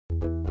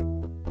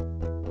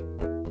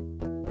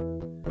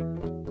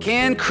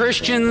Can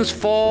Christians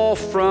fall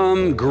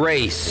from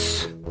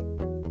grace?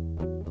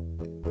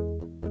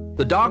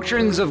 The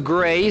doctrines of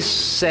grace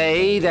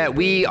say that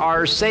we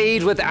are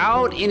saved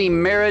without any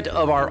merit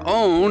of our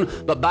own,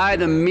 but by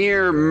the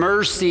mere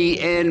mercy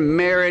and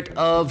merit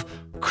of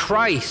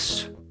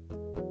Christ.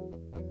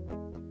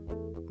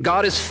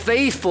 God is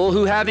faithful,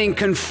 who having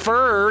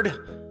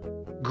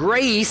conferred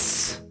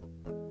grace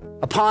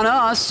upon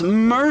us,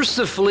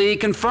 mercifully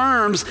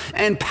confirms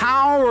and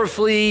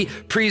powerfully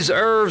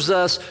preserves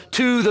us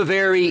to the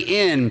very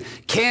end.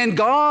 Can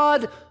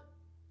God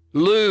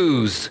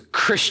lose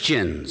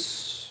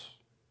Christians?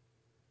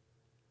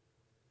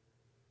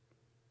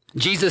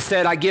 Jesus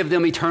said, I give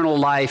them eternal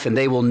life and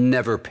they will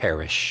never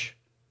perish.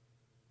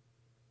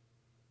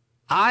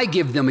 I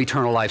give them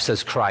eternal life,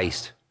 says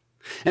Christ.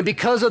 And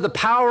because of the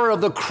power of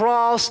the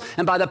cross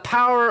and by the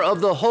power of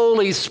the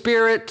Holy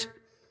Spirit,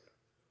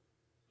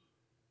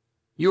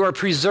 you are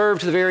preserved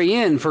to the very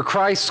end, for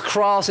Christ's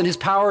cross and his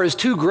power is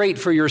too great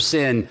for your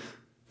sin,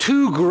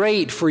 too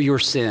great for your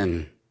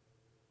sin.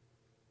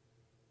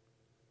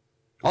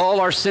 All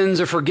our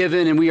sins are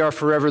forgiven and we are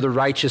forever the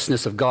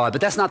righteousness of God.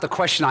 But that's not the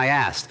question I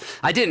asked.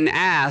 I didn't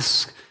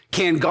ask,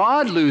 can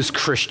God lose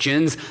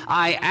Christians?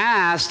 I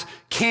asked,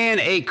 can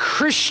a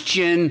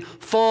Christian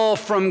fall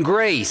from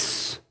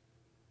grace?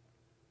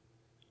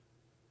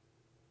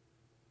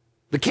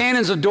 The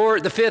canons of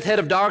Dort, the fifth head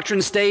of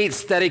doctrine,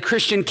 states that a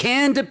Christian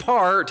can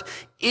depart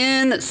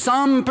in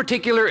some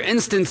particular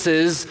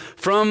instances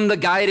from the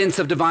guidance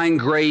of divine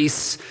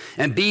grace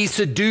and be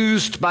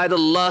seduced by the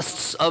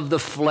lusts of the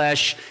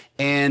flesh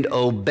and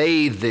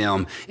obey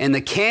them. And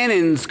the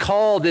canons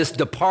call this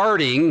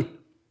departing,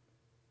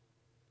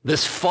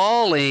 this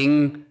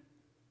falling,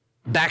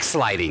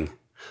 backsliding.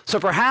 So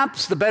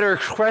perhaps the better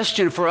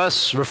question for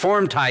us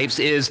Reformed types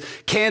is,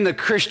 can the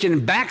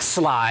Christian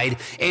backslide?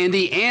 And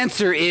the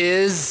answer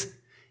is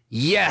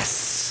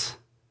yes.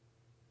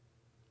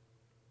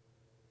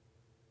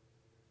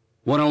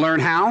 Want to learn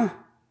how?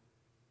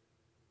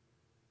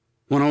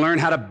 Want to learn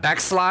how to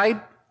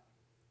backslide?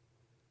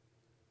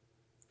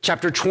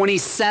 Chapter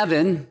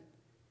 27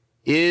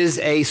 is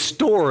a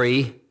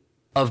story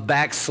of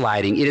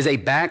backsliding. It is a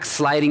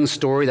backsliding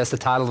story. That's the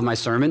title of my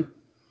sermon.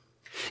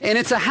 And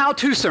it's a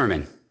how-to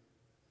sermon.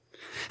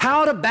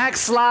 How to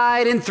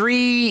backslide in 3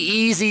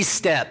 easy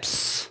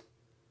steps.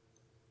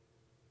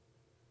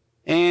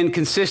 And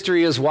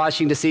consistory is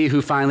watching to see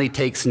who finally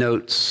takes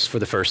notes for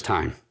the first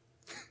time.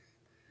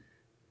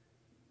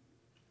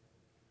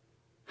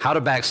 How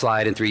to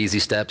backslide in 3 easy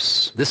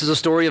steps. This is a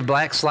story of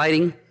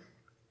backsliding.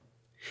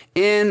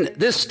 And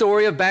this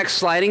story of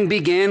backsliding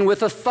began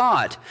with a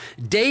thought.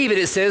 David,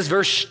 it says,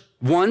 verse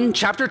 1,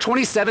 chapter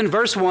 27,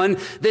 verse 1,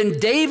 then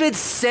David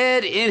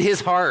said in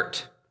his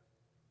heart.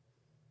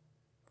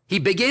 He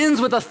begins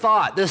with a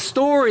thought. The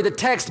story, the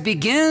text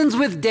begins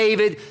with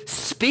David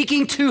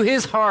speaking to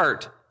his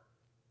heart.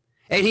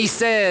 And he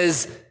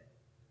says,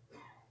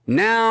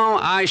 now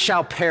I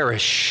shall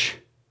perish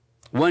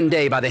one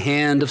day by the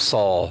hand of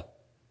Saul.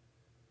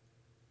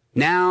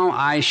 Now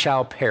I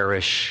shall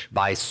perish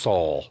by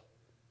Saul.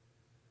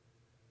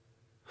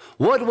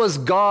 What was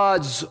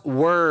God's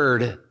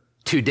word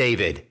to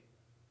David?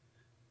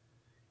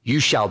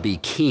 You shall be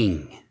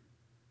king,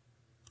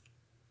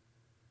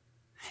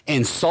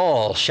 and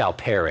Saul shall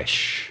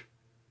perish.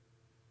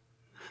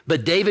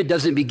 But David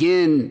doesn't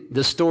begin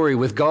the story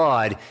with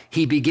God.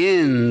 He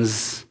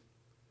begins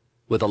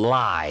with a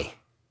lie.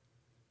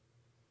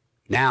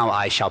 Now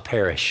I shall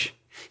perish.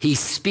 He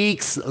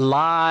speaks a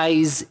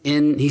lie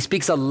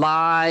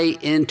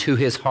into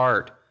his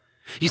heart.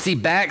 You see,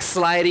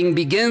 backsliding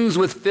begins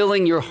with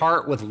filling your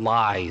heart with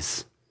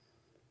lies.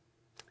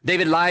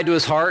 David lied to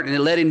his heart, and it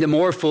led him to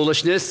more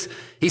foolishness.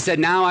 He said,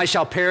 now I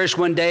shall perish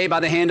one day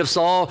by the hand of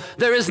Saul.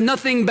 There is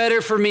nothing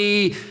better for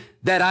me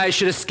that I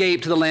should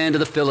escape to the land of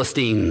the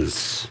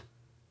Philistines.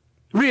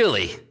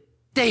 Really,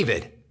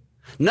 David,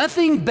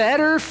 nothing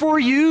better for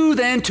you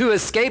than to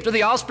escape to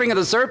the offspring of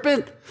the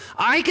serpent?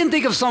 I can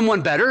think of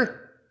someone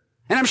better,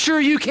 and I'm sure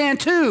you can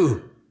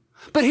too.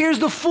 But here's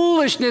the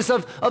foolishness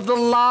of the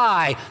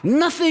lie.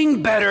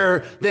 Nothing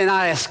better than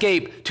I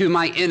escape to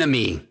my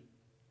enemy.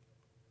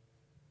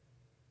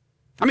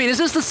 I mean, is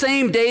this the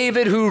same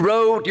David who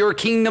wrote, your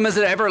kingdom is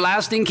an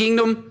everlasting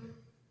kingdom,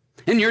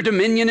 and your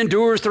dominion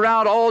endures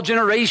throughout all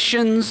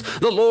generations?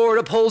 The Lord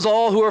upholds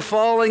all who are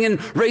falling and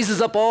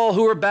raises up all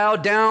who are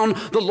bowed down.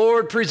 The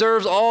Lord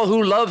preserves all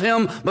who love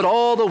him, but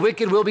all the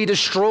wicked will be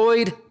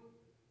destroyed.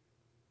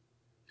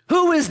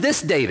 Who is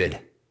this David?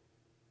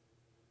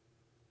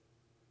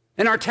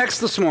 In our text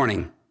this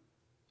morning.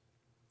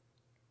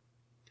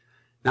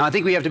 Now, I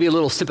think we have to be a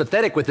little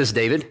sympathetic with this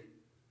David.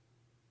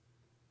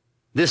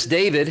 This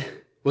David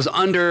was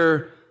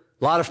under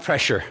a lot of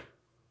pressure.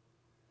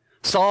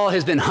 Saul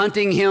has been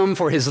hunting him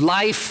for his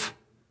life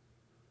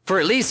for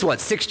at least,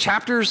 6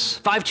 chapters,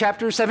 5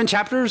 chapters, 7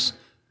 chapters,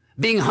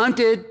 being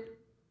hunted.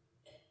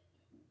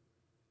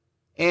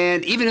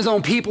 And even his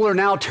own people are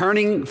now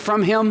turning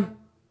from him.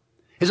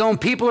 His own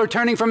people are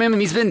turning from him,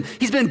 and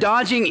he's been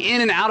dodging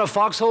in and out of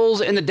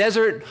foxholes in the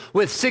desert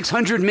with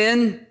 600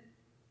 men.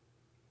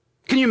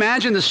 Can you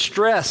imagine the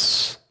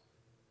stress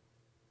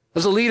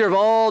as a leader of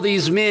all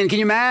these men? Can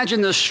you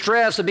imagine the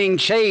stress of being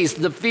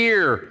chased, the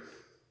fear,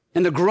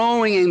 and the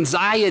growing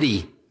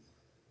anxiety?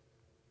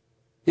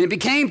 And it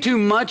became too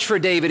much for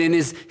David, and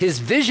his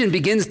vision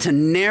begins to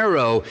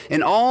narrow,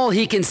 and all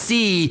he can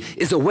see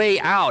is a way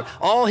out.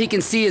 All he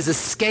can see is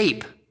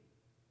escape.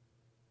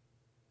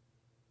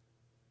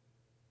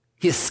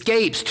 He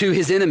escapes to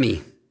his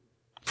enemy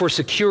for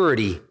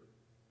security.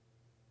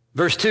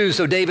 Verse 2,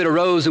 so David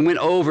arose and went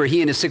over,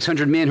 he and his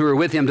 600 men who were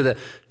with him,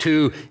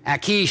 to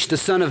Achish, the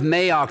son of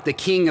Maoch, the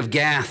king of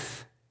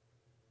Gath.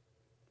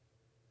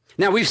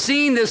 Now, we've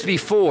seen this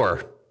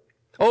before.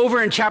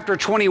 Over in chapter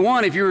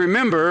 21, if you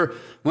remember,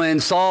 when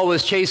Saul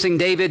was chasing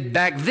David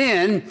back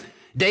then,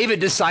 David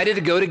decided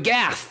to go to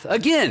Gath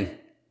again.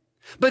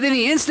 But then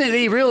he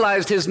instantly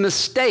realized his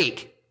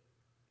mistake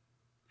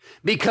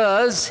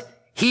because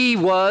he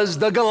was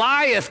the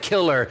Goliath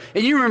killer.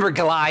 And you remember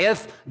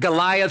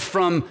Goliath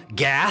from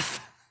Gath.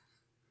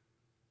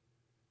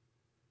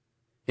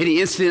 And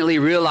he instantly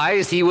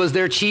realized he was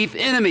their chief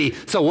enemy.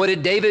 So what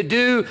did David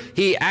do?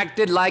 He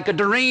acted like a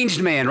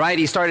deranged man, right?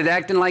 He started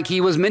acting like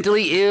he was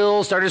mentally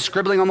ill, started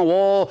scribbling on the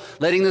wall,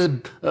 letting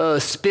the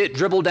spit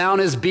dribble down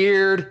his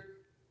beard.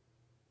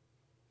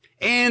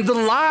 And the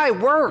lie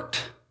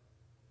worked.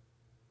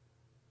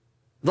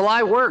 The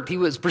lie worked. He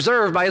was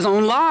preserved by his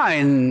own lie,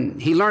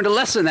 and he learned a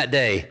lesson that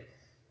day.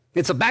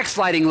 It's a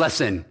backsliding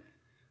lesson.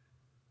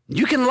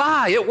 You can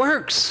lie. It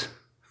works.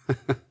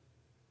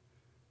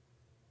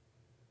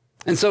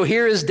 And so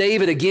here is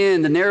David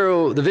again.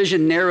 The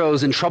vision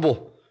narrows in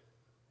trouble.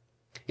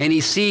 And he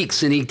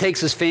seeks, and he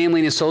takes his family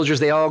and his soldiers.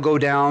 They all go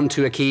down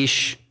to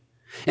Achish.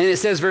 And it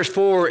says, verse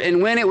 4,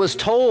 and when it was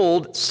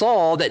told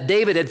Saul that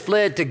David had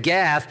fled to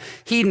Gath,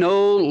 he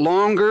no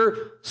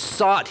longer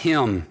sought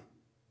him.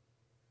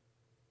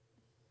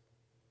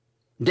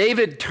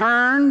 David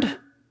turned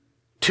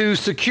to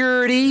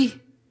security.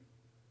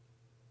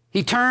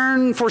 He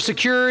turned for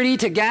security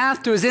to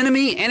Gath, to his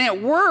enemy, and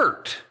it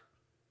worked.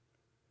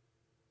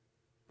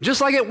 Just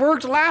like it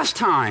worked last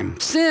time.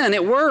 Sin,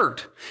 it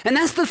worked. And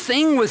that's the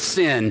thing with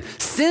sin.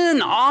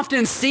 Sin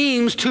often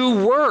seems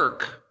to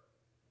work.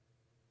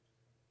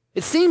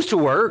 It seems to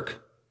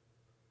work.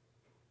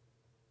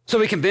 So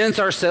we convince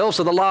ourselves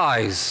of the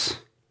lies.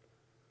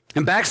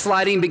 And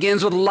backsliding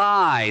begins with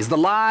lies. The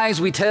lies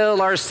we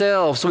tell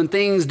ourselves when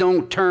things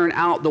don't turn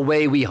out the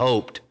way we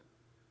hoped.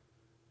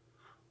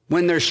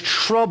 When there's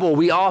trouble,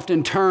 we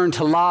often turn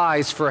to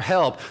lies for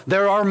help.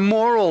 There are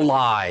moral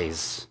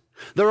lies.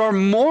 There are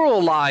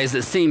moral lies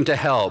that seem to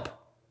help.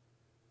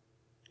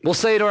 We'll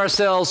say to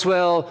ourselves,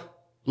 well,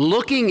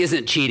 looking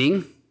isn't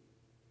cheating.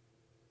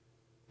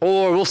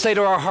 Or we'll say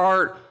to our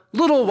heart,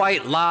 little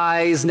white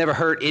lies never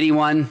hurt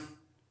anyone,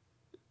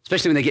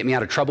 especially when they get me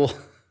out of trouble.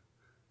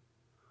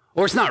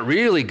 Or it's not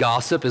really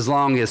gossip as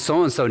long as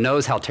so-and-so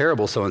knows how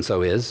terrible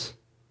so-and-so is.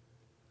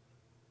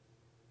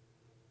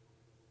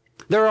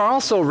 There are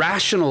also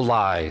rational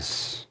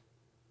lies.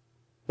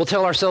 We'll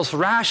tell ourselves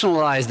rational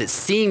lies that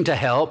seem to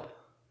help.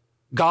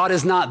 God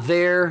is not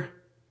there.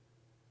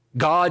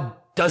 God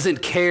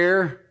doesn't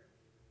care.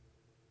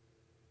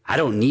 I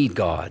don't need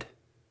God.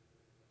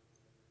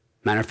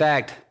 Matter of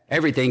fact,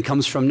 everything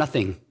comes from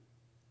nothing.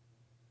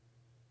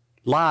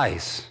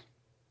 Lies.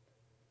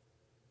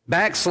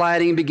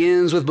 Backsliding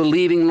begins with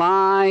believing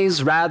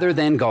lies rather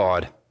than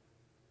God.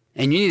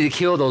 And you need to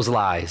kill those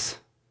lies,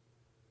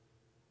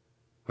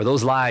 or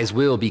those lies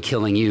will be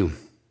killing you.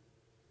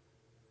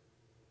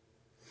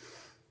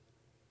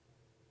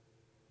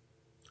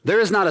 There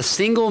is not a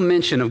single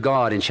mention of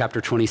God in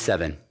chapter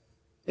 27.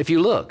 If you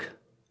look,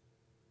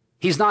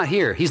 he's not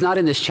here. He's not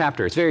in this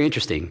chapter. It's very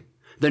interesting.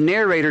 The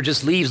narrator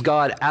just leaves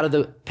God out of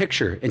the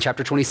picture in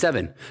chapter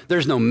 27.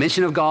 There's no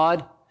mention of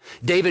God.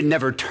 David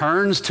never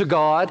turns to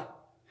God.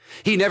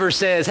 He never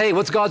says, hey,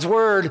 what's God's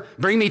word?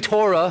 Bring me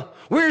Torah.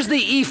 Where's the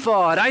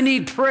ephod? I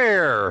need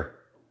prayer.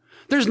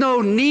 There's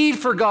no need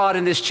for God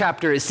in this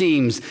chapter, it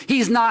seems.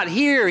 He's not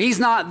here. He's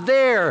not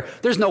there.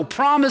 There's no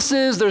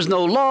promises. There's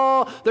no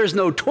law. There's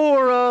no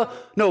Torah,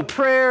 no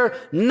prayer,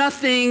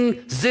 nothing,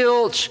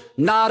 zilch,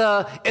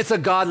 nada. It's a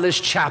godless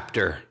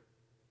chapter,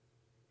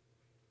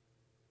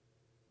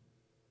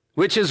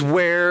 which is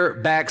where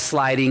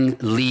backsliding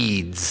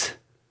leads,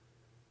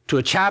 to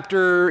a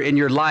chapter in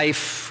your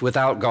life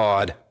without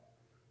God.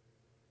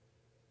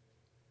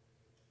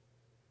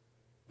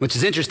 Which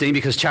is interesting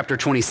because chapter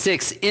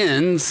 26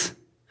 ends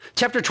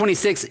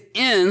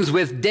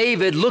with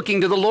David looking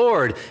to the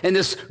Lord and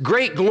this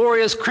great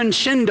glorious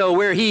crescendo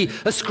where he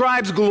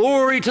ascribes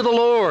glory to the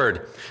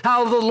Lord.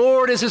 How the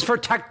Lord is his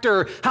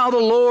protector. How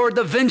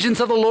the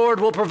vengeance of the Lord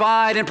will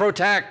provide and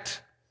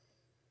protect.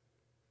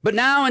 But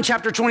now in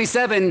chapter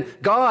 27,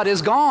 God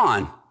is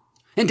gone.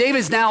 And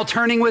David's now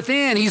turning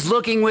within. He's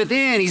looking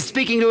within. He's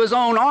speaking to his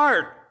own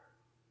heart,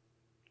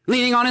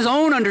 leaning on his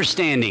own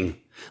understanding,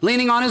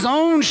 leaning on his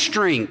own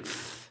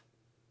strength.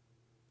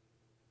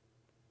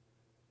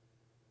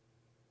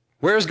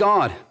 Where's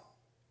God?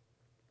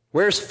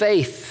 Where's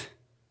faith?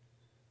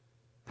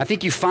 I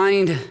think you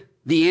find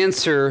the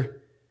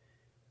answer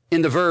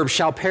in the verb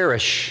shall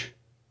perish.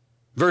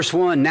 Verse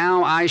 1,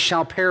 now I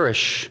shall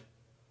perish.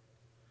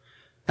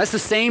 That's the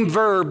same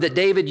verb that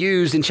David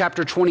used in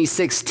chapter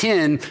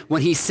 26:10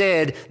 when he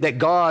said that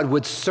God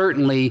would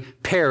certainly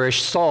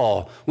perish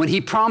Saul. When he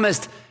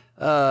promised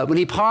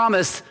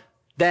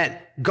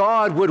that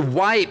God would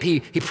wipe,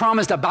 he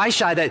promised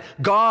Abishai that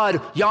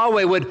God,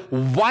 Yahweh, would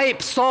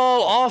wipe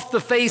Saul off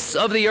the face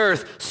of the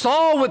earth.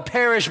 Saul would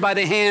perish by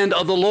the hand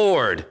of the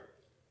Lord.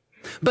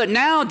 But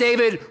now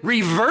David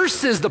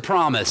reverses the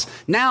promise.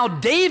 Now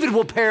David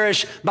will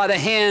perish by the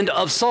hand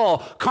of Saul.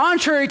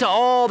 Contrary to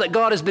all that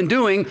God has been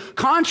doing,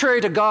 contrary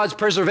to God's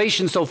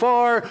preservation so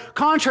far,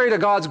 contrary to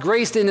God's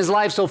grace in his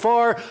life so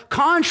far,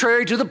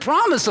 contrary to the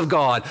promise of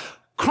God,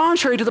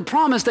 contrary to the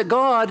promise that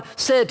God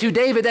said to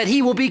David that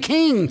he will be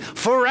king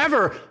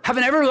forever, have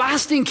an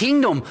everlasting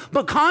kingdom.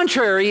 But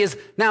contrary is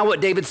now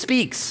what David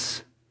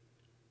speaks.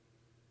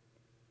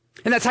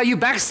 And that's how you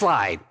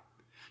backslide.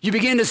 You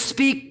begin to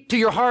speak to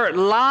your heart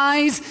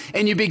lies,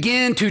 and you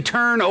begin to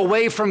turn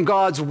away from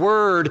God's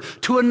word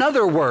to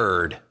another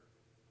word.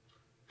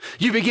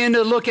 You begin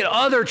to look at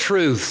other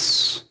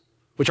truths,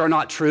 which are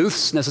not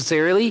truths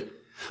necessarily,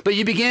 but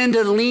you begin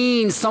to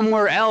lean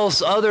somewhere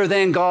else other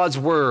than God's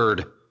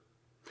word.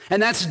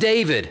 And that's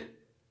David.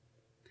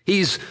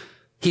 He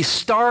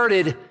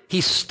started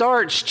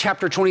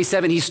chapter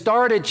 27. He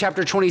started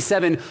chapter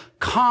 27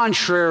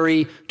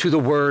 contrary to the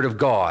word of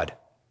God.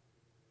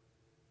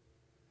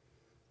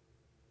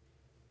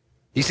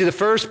 You see, the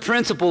first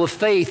principle of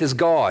faith is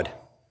God.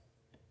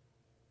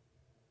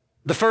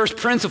 The first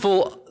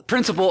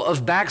principle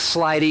of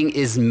backsliding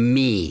is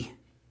me.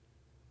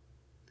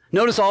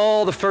 Notice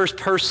all the first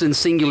person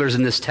singulars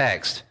in this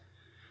text.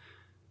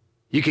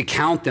 You could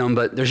count them,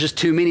 but there's just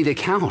too many to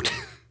count.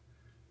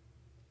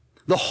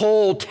 The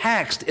whole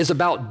text is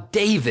about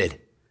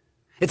David.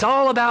 It's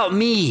all about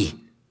me.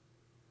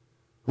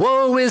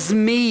 Woe is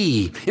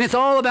me. And it's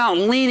all about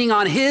leaning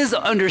on his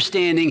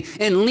understanding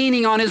and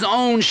leaning on his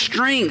own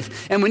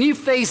strength. And when you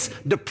face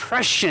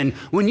depression,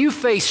 when you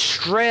face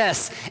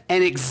stress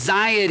and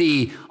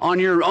anxiety on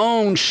your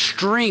own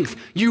strength,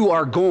 you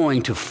are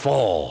going to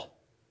fall.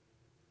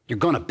 You're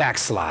going to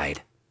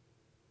backslide.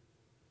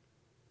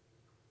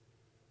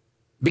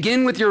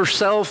 Begin with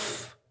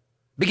yourself.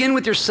 Begin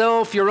with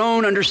yourself, your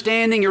own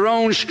understanding, your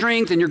own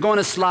strength, and you're going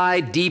to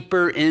slide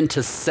deeper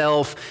into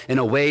self and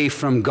away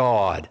from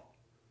God.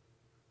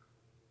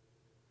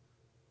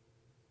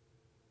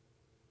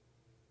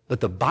 But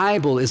the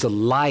Bible is a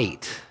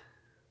light,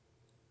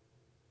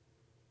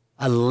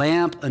 a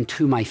lamp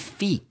unto my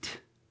feet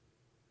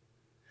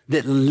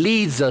that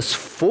leads us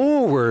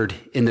forward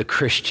in the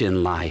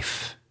Christian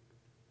life.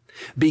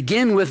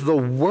 Begin with the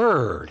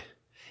Word,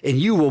 and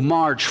you will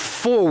march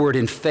forward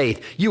in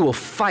faith. You will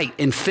fight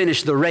and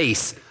finish the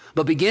race.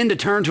 But begin to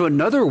turn to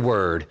another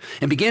word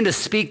and begin to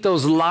speak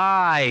those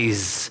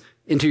lies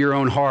into your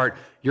own heart.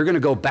 You're going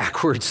to go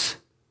backwards.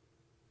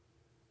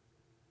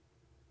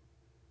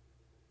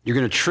 You're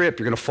going to trip.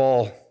 You're going to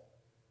fall.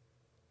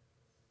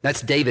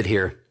 That's David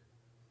here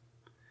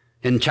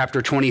in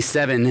chapter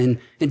 27.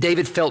 And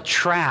David felt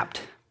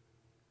trapped.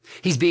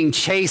 He's being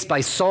chased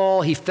by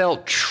Saul. He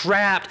felt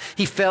trapped.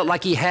 He felt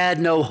like he had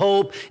no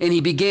hope. And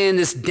he began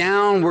this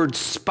downward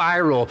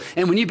spiral.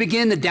 And when you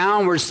begin the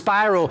downward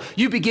spiral,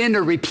 you begin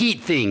to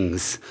repeat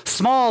things,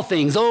 small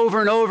things over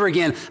and over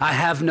again. I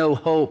have no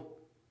hope.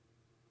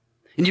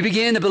 And you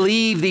begin to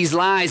believe these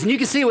lies. And you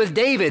can see it with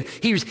David.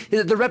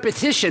 The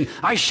repetition,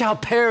 I shall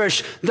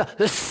perish, the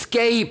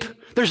escape.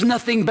 There's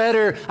nothing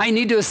better. I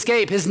need to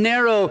escape. His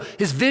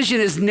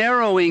vision is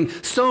narrowing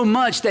so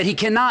much that he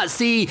cannot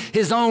see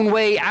his own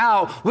way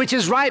out, which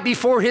is right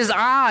before his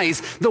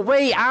eyes. The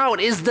way out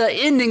is the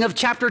ending of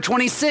chapter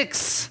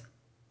 26.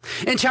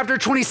 In chapter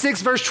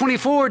 26, verse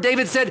 24,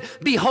 David said,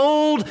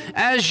 behold,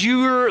 as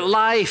your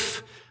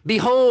life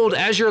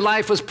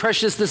was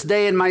precious this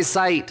day in my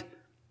sight.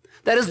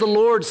 That is the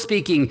Lord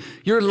speaking.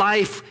 Your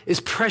life is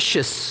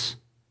precious.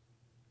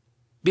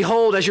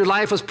 Behold, as your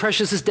life was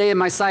precious this day in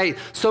my sight,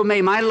 so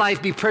may my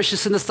life be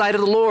precious in the sight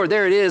of the Lord.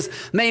 There it is.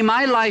 May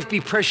my life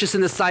be precious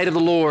in the sight of the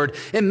Lord,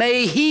 and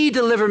may he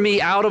deliver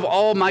me out of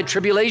all my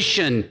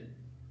tribulation.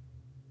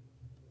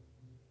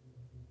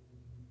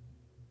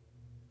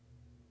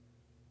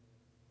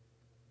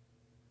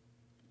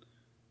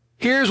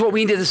 Here's what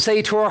we need to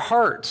say to our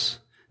hearts.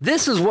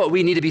 This is what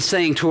we need to be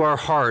saying to our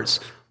hearts.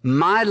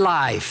 My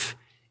life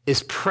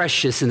is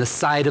precious in the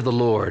sight of the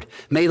Lord.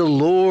 May the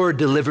Lord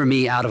deliver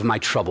me out of my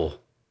trouble.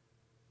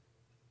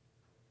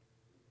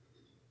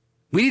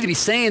 We need to be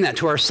saying that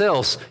to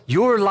ourselves.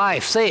 Your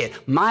life, say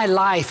it. My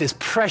life is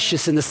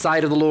precious in the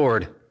sight of the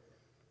Lord.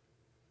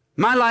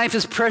 My life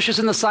is precious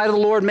in the sight of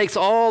the Lord makes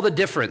all the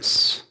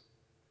difference.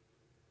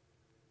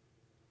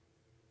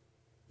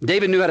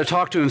 David knew how to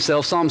talk to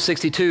himself. Psalm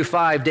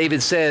 62:5,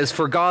 David says,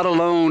 for God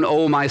alone,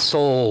 O my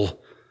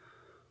soul,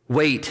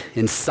 wait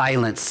in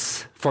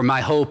silence, for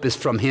my hope is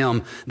from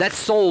him. That's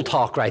soul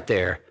talk right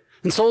there.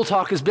 And soul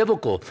talk is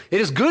biblical.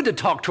 It is good to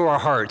talk to our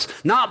hearts,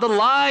 not the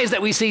lies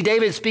that we see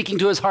David speaking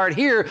to his heart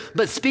here,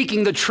 but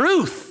speaking the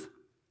truth.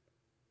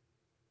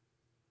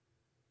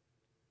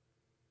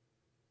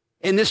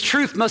 And this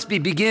truth must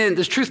begin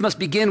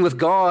with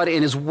God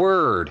and his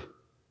word.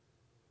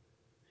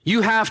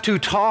 You have to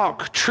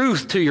talk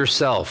truth to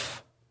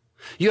yourself.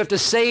 You have to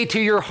say to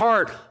your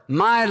heart,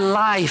 my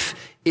life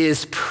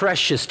is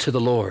precious to the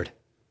Lord.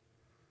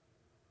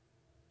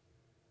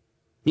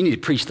 You need to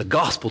preach the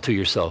gospel to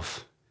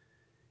yourself.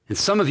 And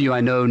some of you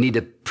I know need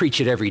to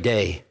preach it every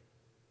day.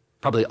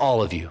 Probably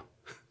all of you.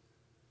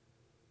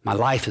 My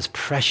life is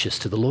precious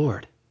to the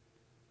Lord.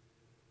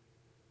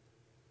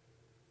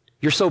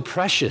 You're so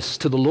precious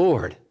to the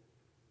Lord,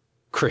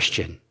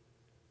 Christian,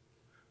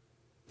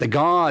 that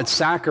God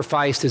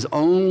sacrificed his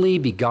only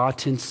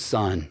begotten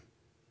Son.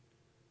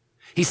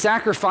 He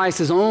sacrificed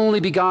his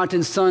only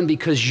begotten Son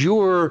because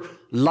your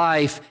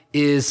life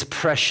is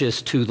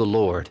precious to the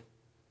Lord.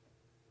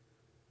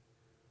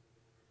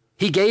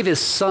 He gave his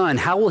Son.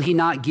 How will he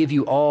not give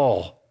you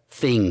all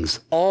things,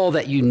 all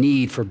that you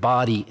need for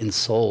body and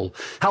soul?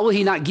 How will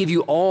he not give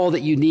you all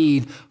that you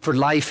need for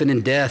life and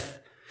in death?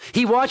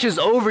 He watches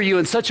over you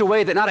in such a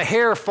way that not a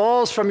hair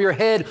falls from your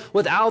head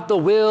without the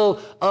will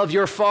of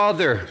your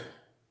Father.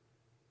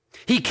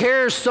 He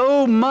cares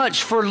so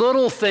much for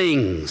little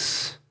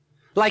things,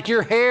 like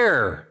your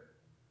hair.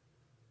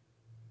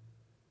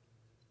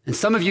 And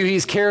some of you,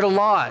 he's cared a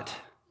lot.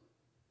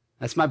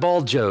 That's my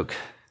bald joke.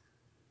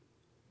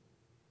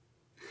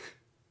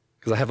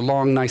 Because I have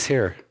long, nice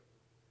hair.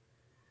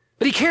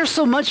 But he cares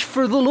so much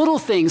for the little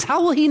things.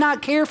 How will he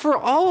not care for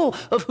all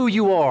of who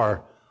you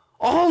are?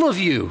 All of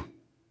you.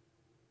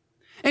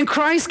 And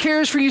Christ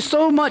cares for you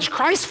so much.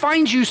 Christ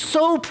finds you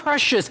so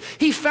precious.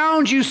 He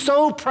found you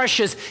so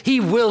precious. He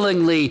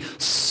willingly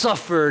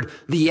suffered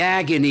the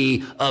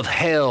agony of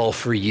hell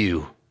for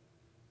you.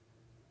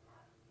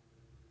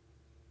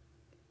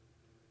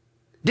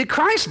 Did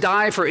Christ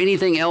die for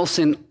anything else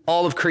in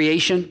all of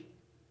creation?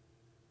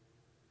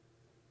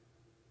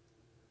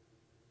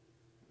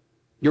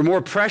 You're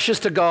more precious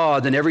to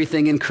God than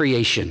everything in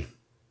creation.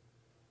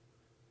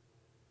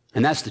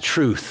 And that's the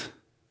truth.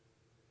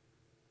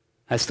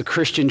 That's the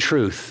Christian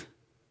truth.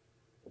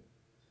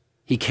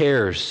 He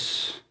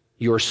cares.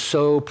 You're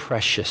so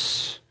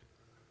precious.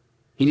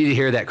 You need to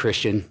hear that,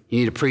 Christian. You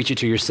need to preach it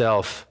to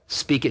yourself.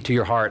 Speak it to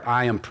your heart.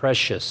 I am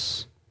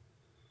precious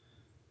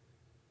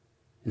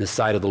in the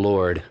sight of the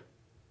Lord.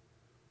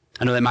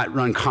 I know that might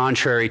run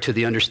contrary to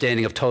the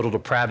understanding of total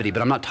depravity,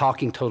 but I'm not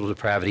talking total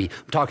depravity.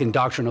 I'm talking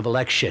doctrine of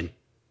election.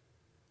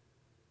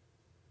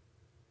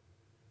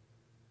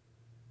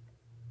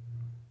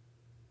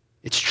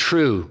 It's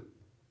true.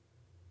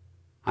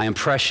 I am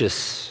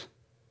precious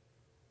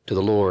to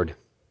the Lord.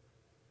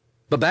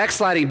 But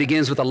backsliding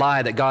begins with a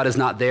lie that God is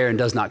not there and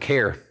does not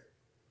care.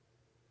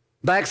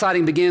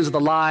 Backsliding begins with a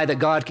lie that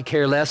God could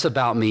care less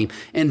about me.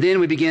 And then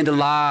we begin to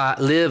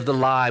live the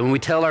lie. When we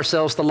tell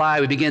ourselves the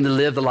lie, we begin to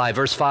live the lie.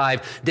 Verse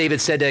 5,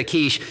 David said to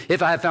Achish,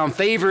 if I have found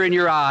favor in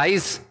your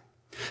eyes,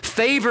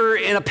 favor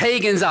in a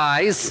pagan's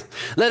eyes,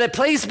 let a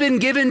place been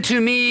given to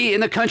me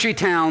in the country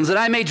towns, that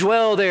I may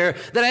dwell there,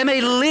 that I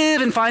may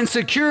live and find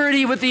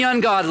security with the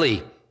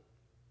ungodly.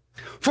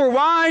 For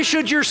why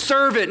should your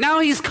servant, now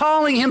he's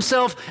calling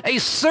himself a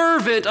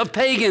servant of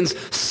pagans,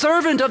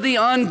 servant of the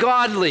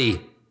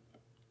ungodly.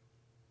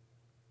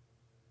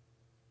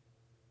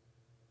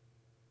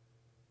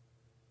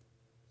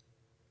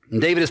 And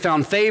David has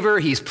found favor,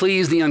 he's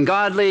pleased the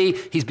ungodly,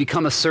 he's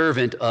become a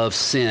servant of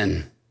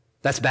sin.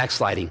 That's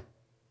backsliding.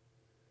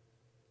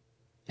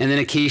 And then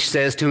Achish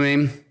says to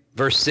him,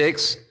 verse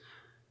 6,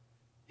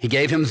 he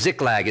gave him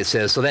Ziklag, it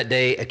says. So that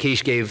day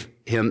Achish gave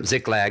him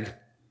Ziklag.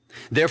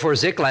 Therefore,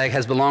 Ziklag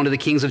has belonged to the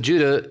kings of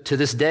Judah to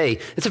this day.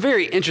 It's a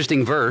very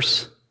interesting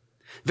verse.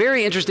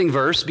 Very interesting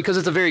verse because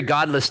it's a very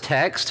godless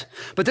text.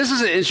 But this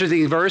is an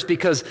interesting verse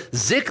because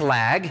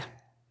Ziklag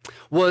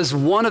was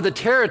one of the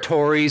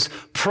territories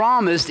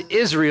promised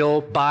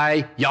Israel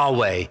by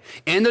Yahweh.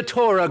 In the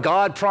Torah,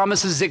 God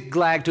promises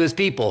Ziklag to his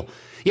people.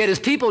 Yet his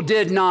people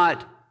did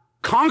not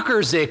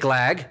conquer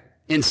Ziklag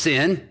in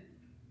sin.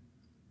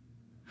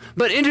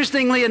 But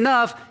interestingly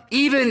enough,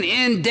 even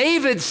in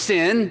David's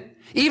sin,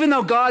 even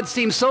though God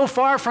seems so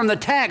far from the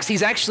text,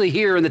 he's actually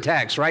here in the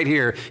text, right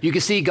here. You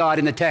can see God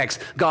in the text,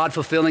 God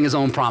fulfilling his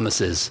own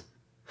promises,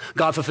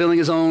 God fulfilling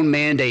his own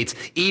mandates,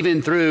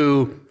 even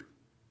through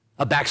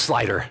a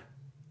backslider,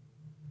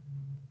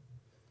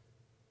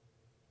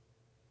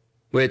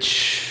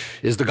 which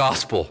is the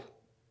gospel.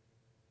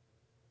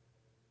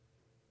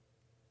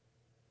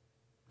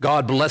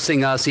 God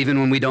blessing us even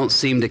when we don't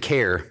seem to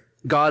care.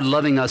 God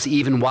loving us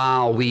even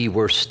while we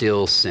were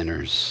still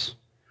sinners.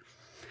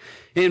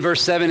 In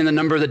verse 7, in the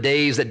number of the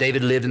days that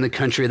David lived in the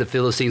country of the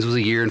Philistines was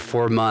 1 year and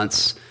 4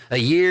 months. 1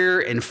 year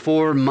and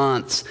 4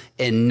 months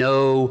and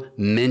no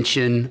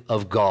mention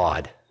of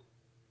God.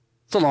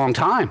 It's a long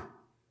time.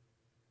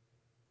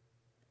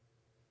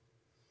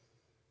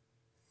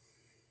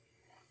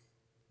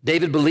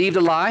 David believed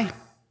a lie,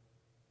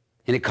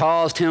 and it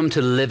caused him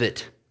to live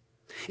it.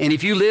 And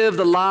if you live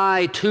the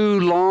lie too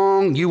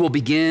long, you will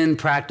begin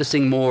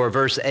practicing more.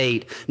 Verse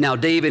 8, now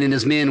David and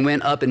his men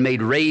went up and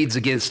made raids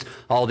against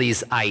all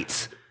these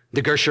ites,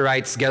 the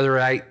Gershurites,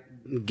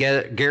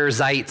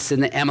 Gerizzites,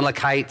 and the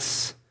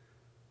Amalekites.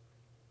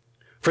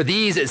 For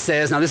these, it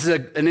says, now this is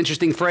an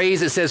interesting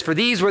phrase, it says, for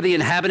these were the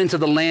inhabitants of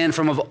the land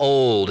from of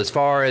old, as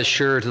far as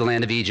Shur to the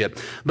land of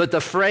Egypt. But the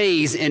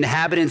phrase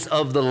inhabitants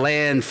of the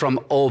land from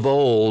of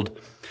old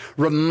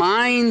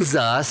reminds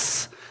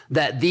us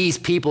that these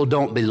people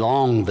don't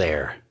belong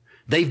there.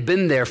 They've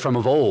been there from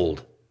of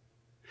old.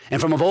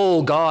 And from of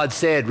old, God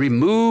said,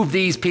 remove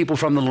these people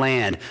from the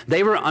land.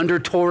 They were under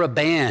Torah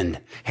ban,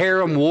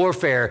 harem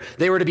warfare.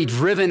 They were to be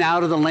driven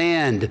out of the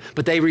land,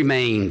 but they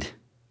remained.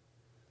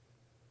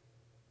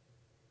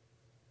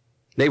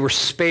 They were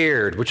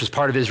spared, which was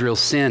part of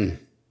Israel's sin.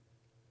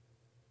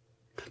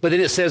 But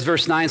then it says,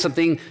 verse 9,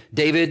 something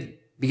David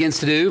begins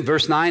to do.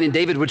 Verse 9, and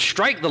David would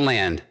strike the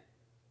land,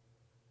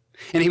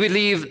 and he would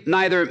leave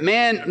neither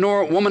man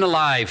nor woman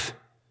alive.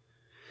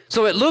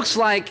 So it looks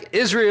like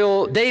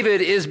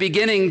David is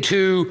beginning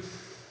to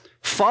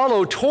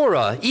follow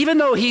Torah. Even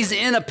though he's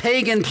in a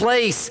pagan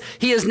place,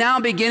 he is now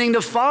beginning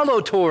to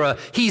follow Torah.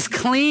 He's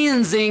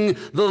cleansing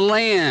the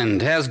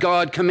land as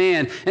God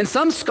command. And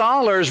some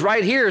scholars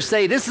right here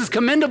say this is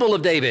commendable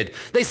of David.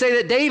 They say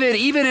that David,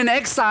 even in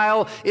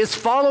exile, is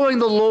following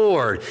the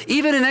Lord.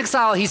 Even in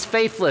exile, he's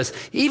faithless.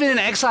 Even in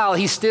exile,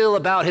 he's still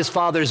about his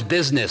father's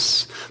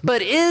business.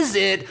 But is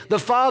it the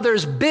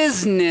father's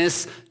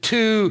business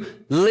to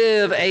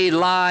live a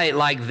lie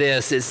like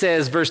this? It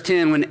says, verse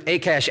 10, when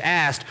Achash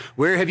asked,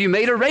 where have you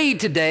made a raid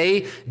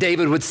today?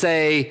 David would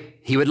say,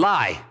 he would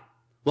lie.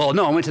 Well,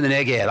 no, I went to the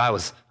Negev. I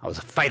was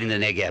fighting the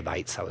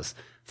Negevites. I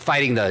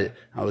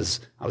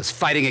was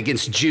fighting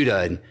against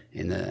Judah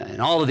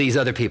and all of these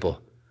other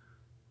people,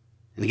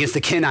 and against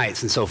the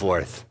Kenites and so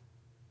forth.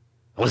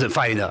 I wasn't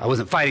fighting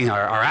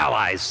our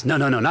allies. No,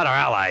 not our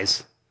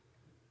allies.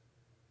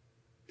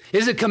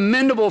 Is it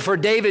commendable for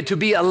David to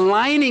be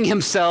aligning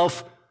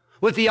himself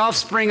with the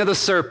offspring of the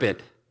serpent?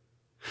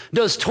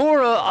 Does it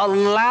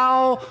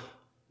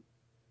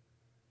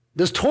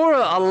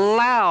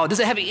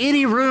have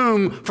any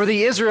room for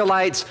the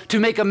Israelites to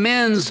make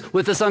amends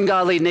with this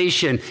ungodly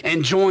nation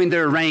and join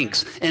their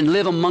ranks and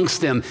live amongst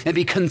them and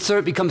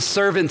become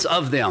servants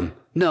of them?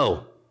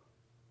 No.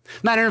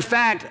 Matter of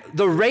fact,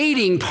 the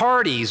raiding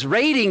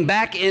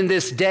back in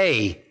this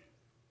day.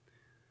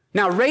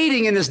 Now,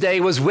 raiding in this day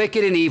was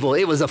wicked and evil.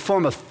 It was a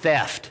form of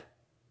theft.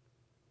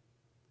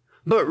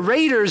 But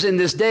raiders in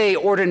this day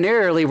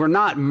ordinarily were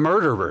not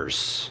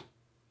murderers.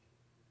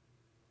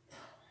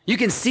 You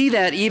can see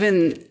that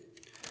even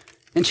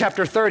in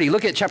chapter 30.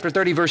 Look at chapter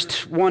 30,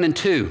 verse 1 and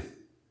 2.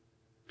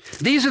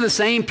 These are the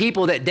same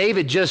people that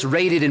David just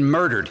raided and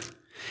murdered.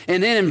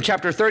 And then in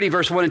chapter 30,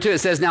 verse 1 and 2, it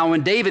says, now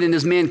when David and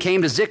his men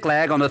came to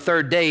Ziklag on the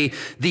third day,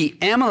 the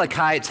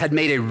Amalekites had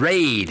made a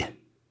raid.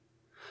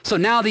 So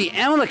now the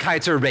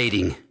Amalekites are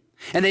raiding.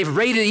 And they've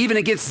raided even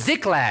against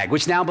Ziklag,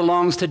 which now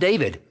belongs to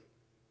David.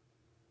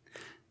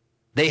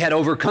 They had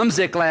overcome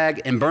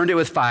Ziklag and burned it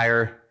with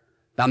fire.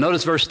 Now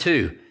notice verse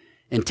 2.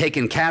 And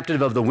taken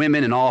captive of the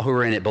women and all who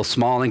were in it, both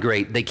small and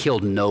great. They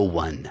killed no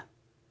one.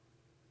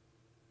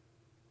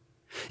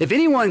 If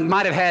anyone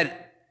might have had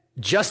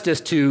justice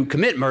to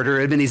commit murder, it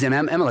would have been these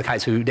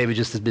Amalekites who David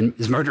just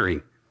is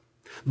murdering.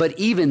 But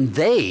even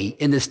they,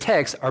 in this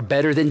text, are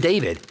better than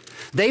David.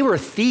 They were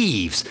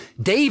thieves.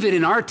 David,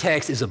 in our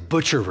text, is a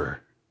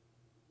butcherer.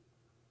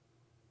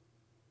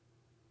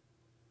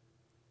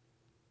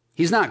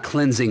 He's not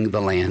cleansing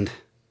the land.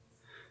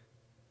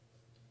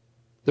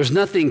 There's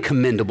nothing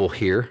commendable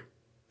here.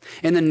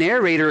 And the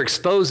narrator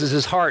exposes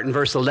his heart in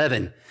verse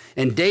 11.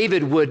 And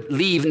David would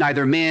leave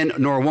neither man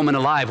nor woman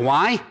alive.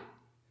 Why?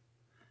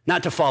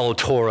 Not to follow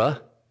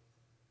Torah.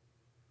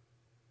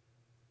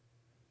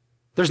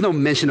 There's no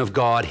mention of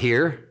God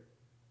here.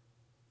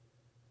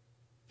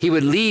 He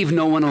would leave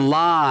no one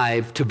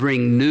alive to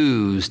bring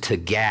news to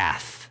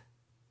Gath,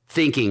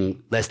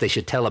 thinking lest they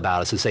should tell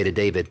about us and say to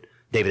David,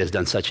 David has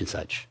done such and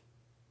such.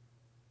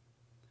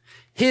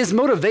 His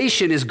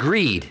motivation is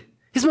greed.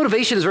 His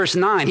motivation is verse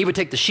 9. He would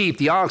take the sheep,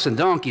 the oxen,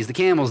 donkeys, the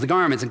camels, the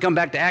garments, and come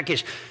back to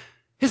Achish.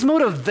 His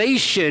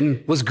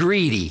motivation was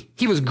greedy.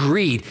 He was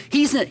greed.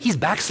 He's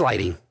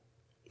backsliding.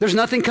 There's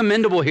nothing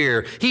commendable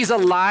here. He's a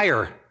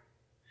liar.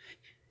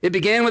 It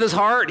began with his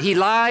heart. He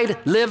lied,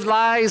 lived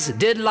lies,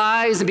 did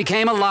lies, and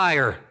became a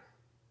liar.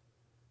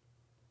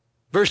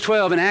 Verse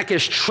 12, and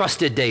Achish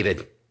trusted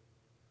David.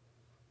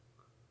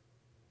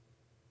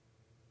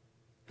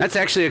 That's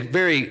actually a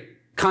very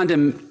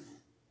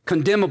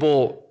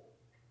condemnable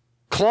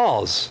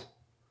clause.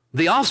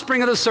 The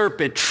offspring of the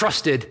serpent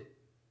trusted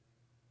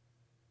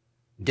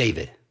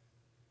David,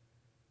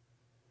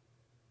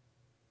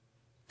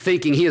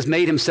 thinking he has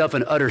made himself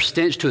an utter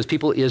stench to his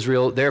people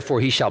Israel,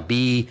 therefore he shall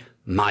be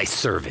my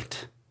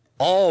servant,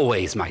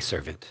 always my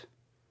servant.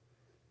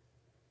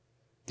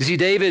 You see,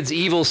 David's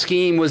evil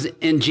scheme was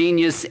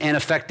ingenious and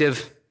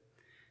effective.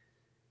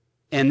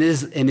 And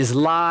his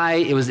lie,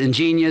 it was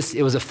ingenious,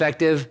 it was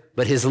effective,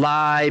 but his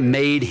lie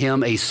made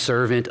him a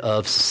servant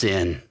of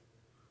sin.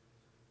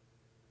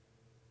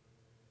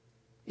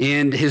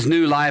 And his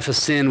new life of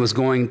sin was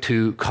going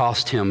to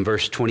cost him.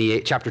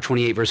 Chapter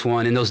 28, verse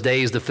 1. In those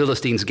days, the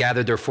Philistines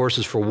gathered their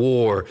forces for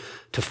war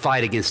to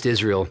fight against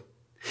Israel.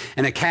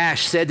 And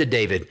Achish said to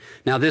David,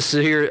 now this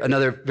is here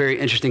another very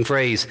interesting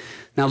phrase.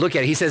 Now look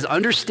at it. He says,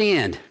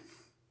 understand.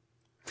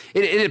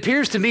 It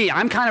appears to me,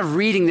 I'm kind of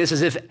reading this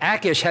as if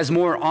Achish has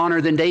more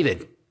honor than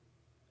David.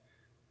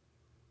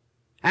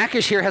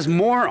 Achish here has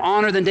more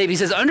honor than David. He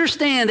says,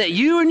 understand that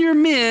you and your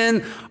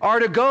men are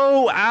to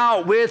go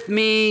out with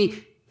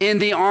me in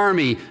the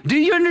army. Do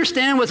you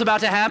understand what's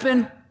about to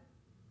happen?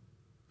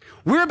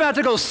 We're about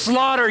to go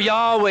slaughter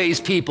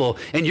Yahweh's people,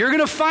 and you're going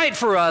to fight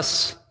for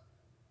us.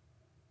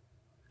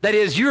 That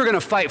is, you're going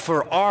to fight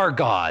for our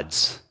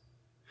gods.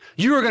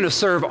 You are going to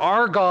serve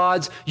our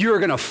gods. You are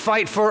going to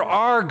fight for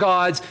our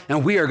gods,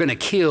 and we are going to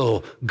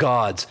kill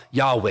God's,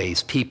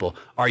 Yahweh's people.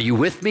 Are you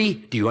with me?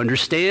 Do you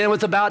understand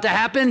what's about to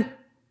happen?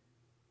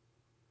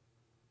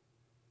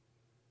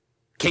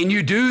 Can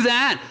you do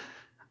that?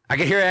 I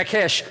can hear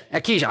Achish, I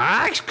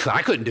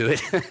couldn't do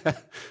it.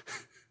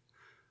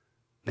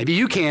 Maybe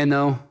you can,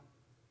 though.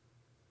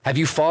 Have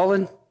you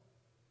fallen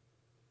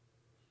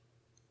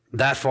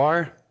that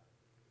far?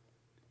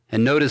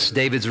 And notice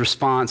David's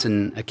response,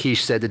 and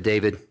Achish said to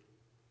David,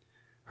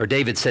 or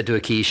David said to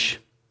Achish,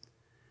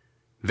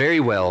 very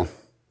well,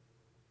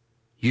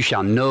 you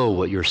shall know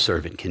what your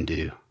servant can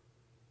do.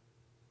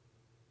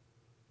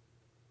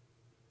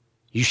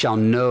 You shall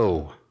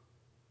know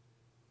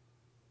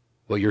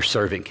what your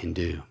servant can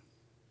do.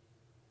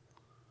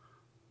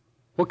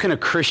 What can a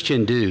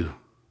Christian do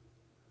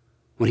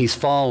when he's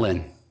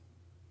fallen?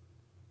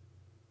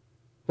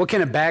 What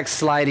can a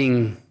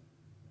backsliding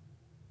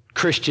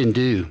Christian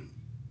do?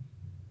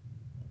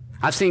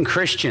 I've seen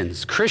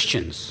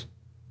Christians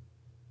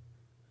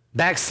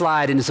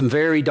backslide into some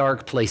very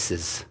dark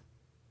places.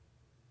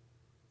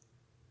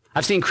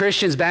 I've seen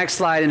Christians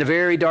backslide into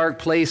very dark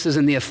places,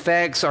 and the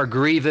effects are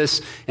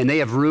grievous, and they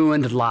have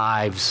ruined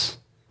lives.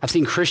 I've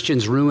seen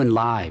Christians ruin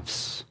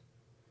lives.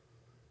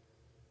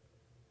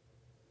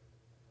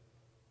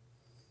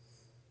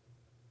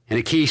 And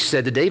Achish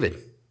said to David,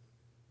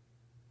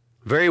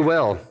 very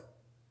well,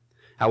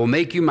 I will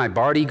make you my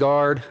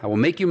bodyguard. I will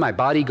make you my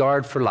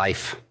bodyguard for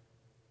life.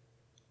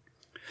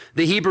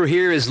 The Hebrew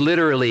here is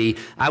literally,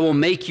 I will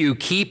make you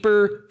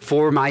keeper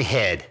for my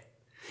head.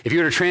 If you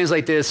were to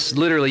translate this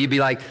literally, you'd be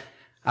like,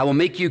 I will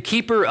make you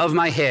keeper of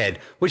my head,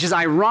 which is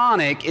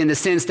ironic in the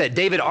sense that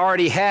David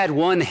already had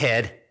one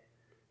head.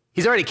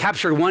 He's already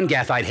captured one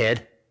Gathite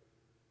head.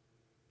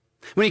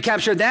 When he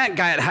captured that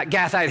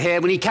Gathite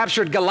head, when he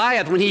captured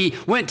Goliath, when he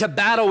went to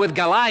battle with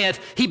Goliath,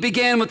 he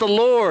began with the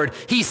Lord.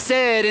 He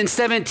said in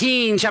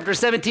chapter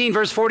 17,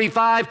 verse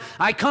 45,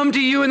 I come to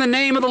you in the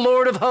name of the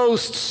Lord of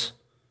hosts,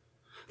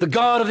 the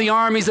God of the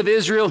armies of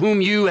Israel,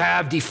 whom you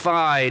have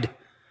defied.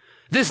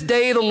 This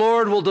day the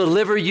Lord will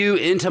deliver you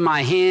into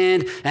my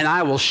hand, and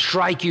I will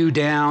strike you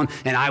down,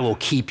 and I will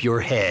keep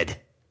your head.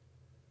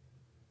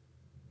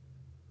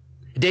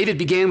 David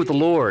began with the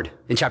Lord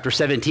in chapter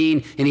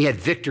 17, and he had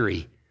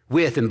victory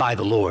with and by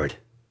the Lord.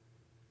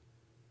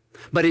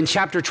 But in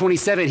chapter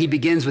 27, he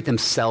begins with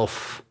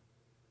himself.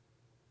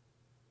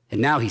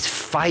 And now he's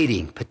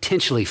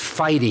potentially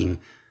fighting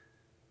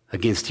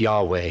against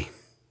Yahweh.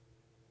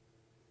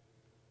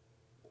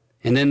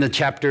 And then the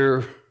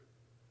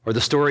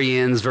story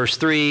ends, verse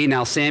 3,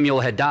 now Samuel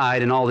had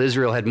died and all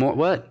Israel had more.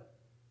 What?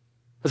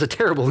 That's a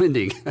terrible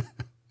ending.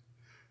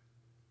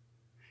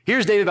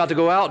 Here's David about to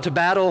go out to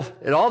battle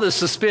and all this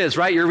suspense,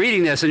 right? You're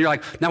reading this and you're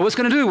like, now what's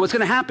going to do? What's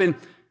going to happen?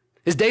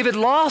 Is David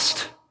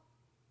lost?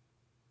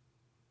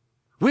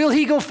 Will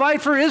he go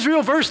fight for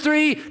Israel? Verse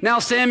 3, now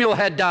Samuel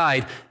had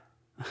died.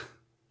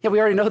 Yeah, we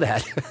already know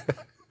that.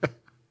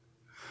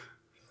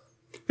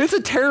 It's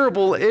a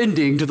terrible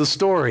ending to the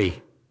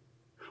story.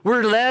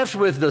 We're left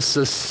with the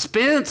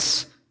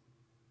suspense,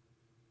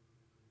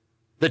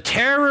 the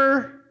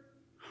terror.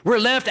 We're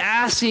left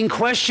asking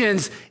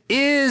questions.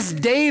 Is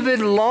David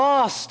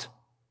lost?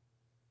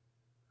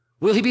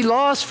 Will he be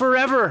lost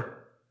forever?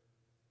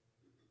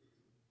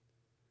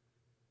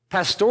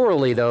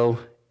 Pastorally, though,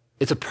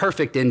 it's a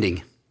perfect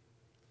ending.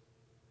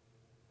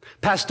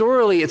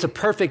 Pastorally, it's a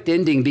perfect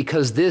ending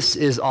because this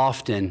is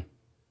often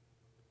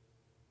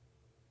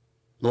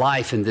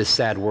life in this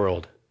sad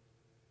world.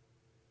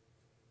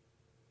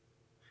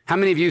 How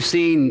many of you have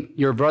seen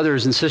your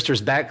brothers and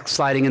sisters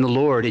backsliding in the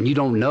Lord and you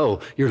don't know?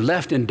 You're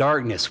left in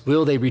darkness.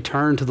 Will they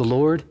return to the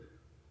Lord?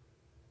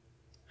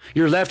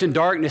 You're left in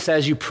darkness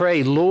as you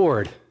pray,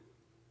 Lord,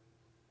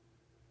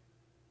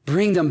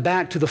 bring them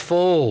back to the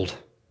fold.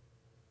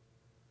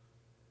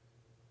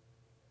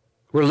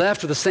 We're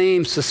left with the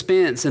same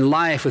suspense in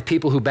life with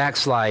people who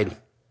backslide.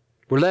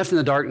 We're left in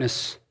the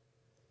darkness.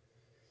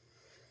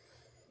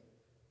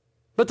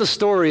 But the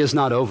story is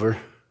not over.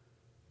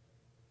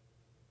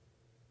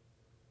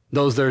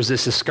 Though there's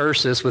this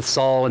excursus with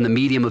Saul in the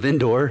medium of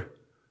Endor,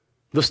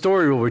 the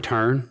story will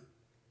return.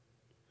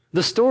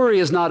 The story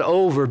is not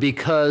over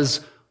because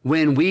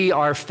when we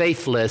are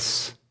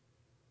faithless,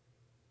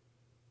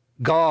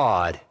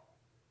 God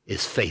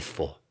is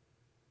faithful.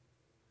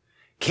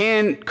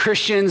 Can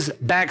Christians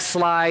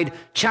backslide?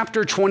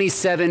 Chapter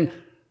 27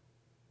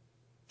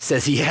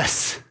 says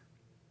yes.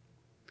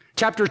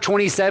 Chapter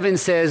 27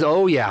 says,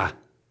 oh yeah.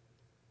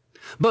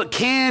 But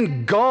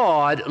can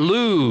God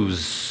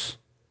lose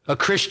a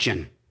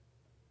Christian?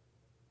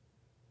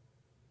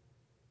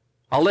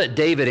 I'll let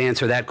David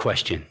answer that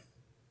question.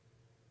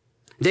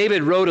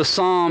 David wrote a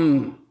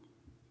psalm,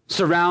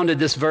 surrounded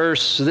this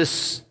verse,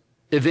 this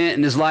event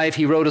in his life.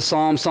 He wrote a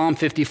psalm, Psalm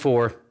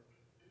 54.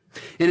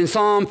 And in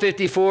Psalm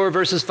 54,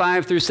 verses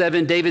 5 through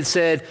 7, David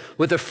said,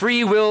 with a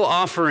free will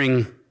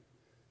offering,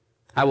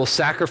 I will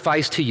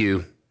sacrifice to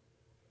you.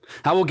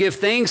 I will give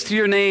thanks to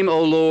your name,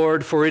 O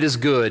Lord, for it is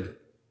good.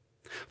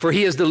 For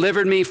he has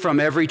delivered me from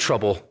every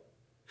trouble,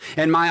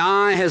 and my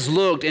eye has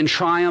looked in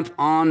triumph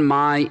on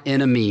my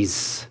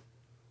enemies.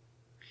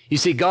 You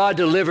see, God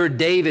delivered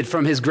David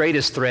from his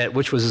greatest threat,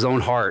 which was his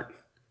own heart.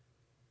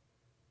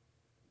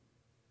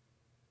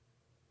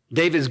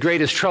 David's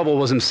greatest trouble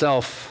was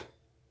himself.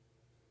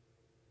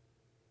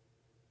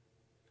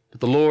 But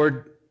the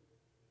Lord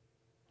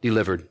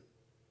delivered.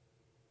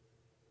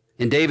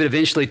 And David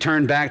eventually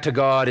turned back to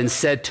God and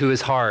said to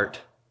his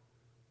heart,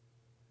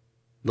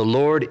 the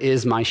Lord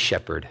is my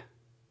shepherd.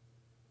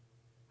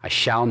 I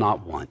shall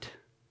not want.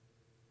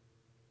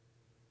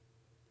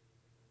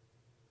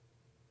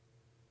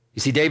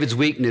 You see, David's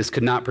weakness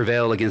could not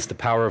prevail against the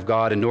power of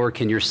God, and nor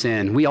can your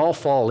sin. We all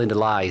fall into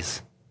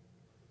lies.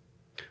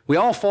 We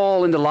all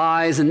fall into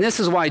lies, and this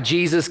is why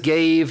Jesus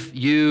gave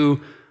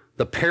you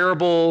the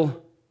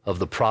parable of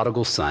the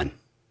prodigal son.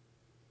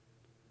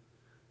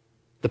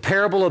 The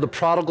parable of the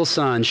prodigal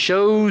son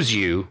shows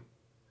you,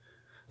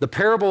 the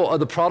parable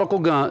of the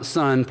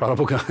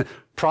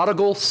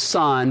prodigal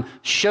son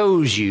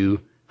shows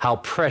you how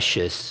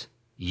precious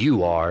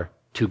you are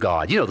to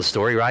God. You know the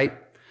story, right?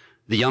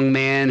 The young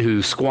man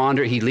who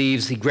squandered, he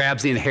leaves, he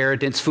grabs the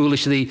inheritance,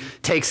 foolishly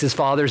takes his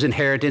father's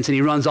inheritance, and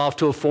he runs off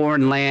to a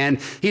foreign land.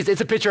 It's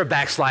a picture of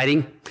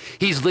backsliding.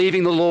 He's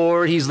leaving the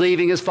Lord, he's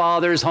leaving his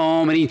father's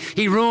home, and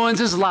he ruins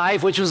his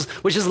life, which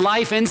is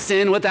life in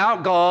sin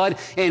without God.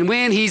 And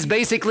when he's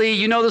basically,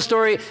 you know the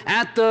story,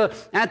 at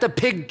the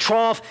pig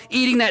trough,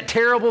 eating that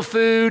terrible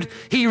food,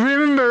 he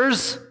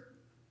remembers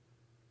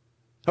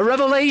a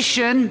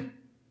revelation.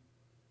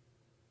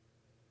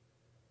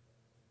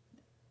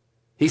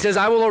 He says,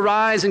 I will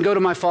arise and go to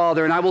my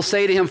father, and I will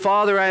say to him,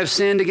 Father, I have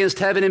sinned against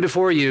heaven and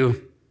before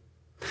you.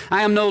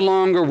 I am no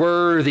longer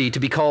worthy to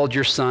be called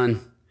your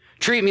son.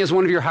 Treat me as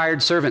one of your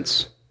hired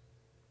servants.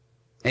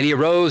 And he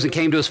arose and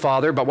came to his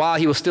father, but while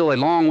he was still a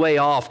long way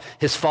off,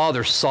 his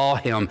father saw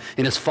him,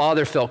 and his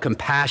father felt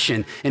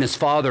compassion, and his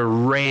father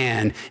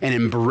ran and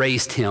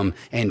embraced him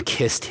and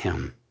kissed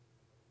him.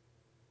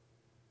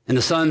 And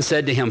the son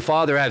said to him,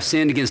 Father, I have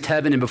sinned against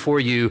heaven and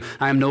before you.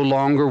 I am no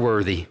longer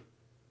worthy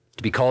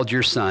to be called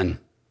your son.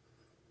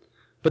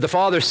 But the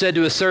father said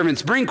to his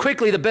servants, bring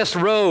quickly the best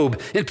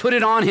robe and put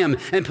it on him,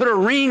 and put a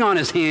ring on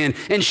his hand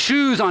and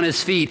shoes on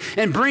his feet,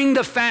 and bring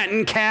the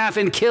fattened calf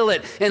and kill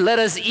it, and let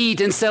us eat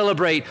and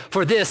celebrate.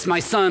 For this my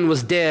son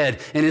was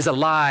dead and is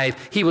alive.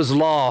 He was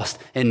lost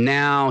and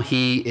now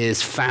he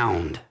is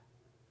found.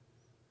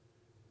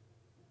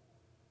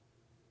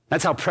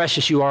 That's how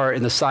precious you are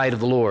in the sight of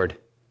the Lord.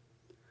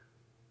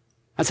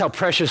 That's how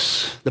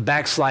precious the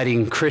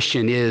backsliding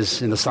Christian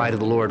is in the sight of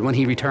the Lord when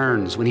he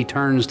returns, when he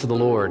turns to the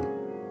Lord.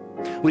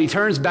 When he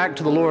turns back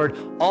to the Lord,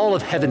 all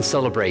of heaven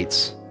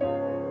celebrates.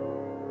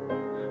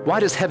 Why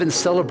does heaven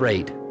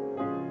celebrate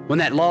when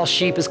that lost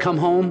sheep has come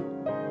home?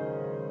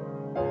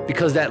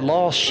 Because that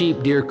lost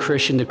sheep, dear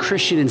Christian, the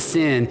Christian in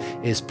sin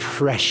is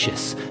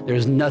precious.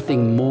 There's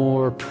nothing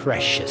more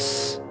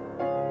precious.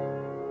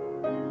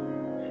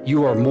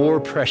 You are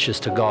more precious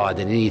to God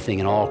than anything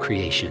in all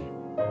creation.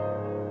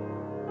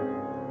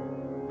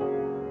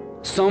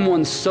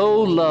 Someone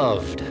so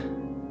loved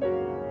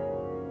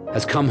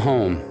has come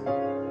home.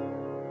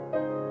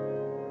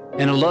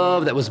 And a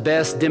love that was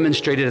best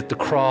demonstrated at the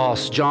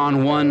cross.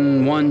 John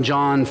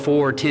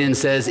 4:10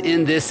 says,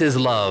 in this is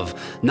love,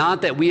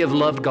 not that we have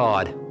loved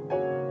God,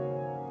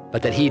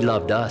 but that he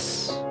loved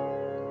us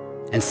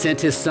and sent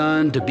his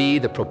son to be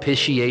the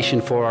propitiation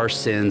for our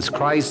sins.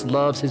 Christ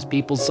loves his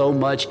people so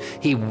much,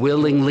 he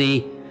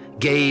willingly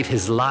gave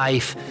his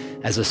life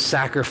as a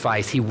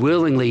sacrifice. He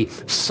willingly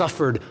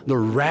suffered the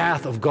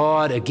wrath of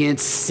God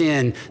against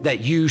sin that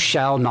you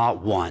shall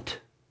not want.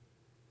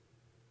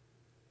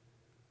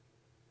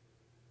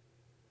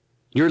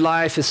 Your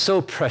life is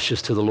so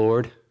precious to the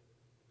Lord,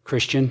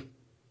 Christian.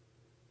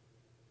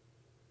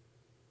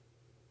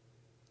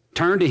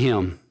 Turn to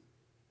him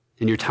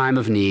in your time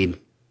of need.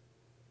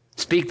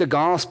 Speak the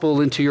gospel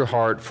into your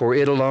heart, for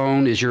it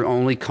alone is your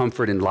only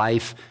comfort in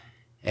life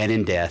and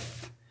in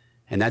death.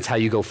 And that's how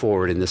you go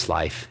forward in this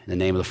life. In the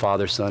name of the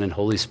Father, Son, and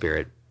Holy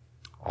Spirit.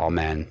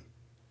 Amen.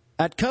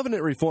 At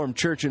Covenant Reformed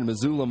Church in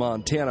Missoula,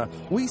 Montana,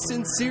 we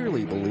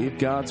sincerely believe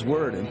God's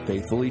Word and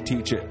faithfully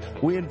teach it.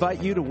 We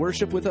invite you to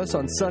worship with us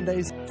on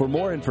Sundays. For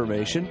more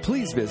information,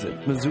 please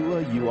visit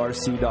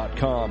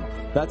MissoulaURC.com.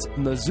 That's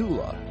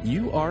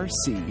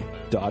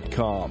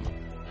MissoulaURC.com.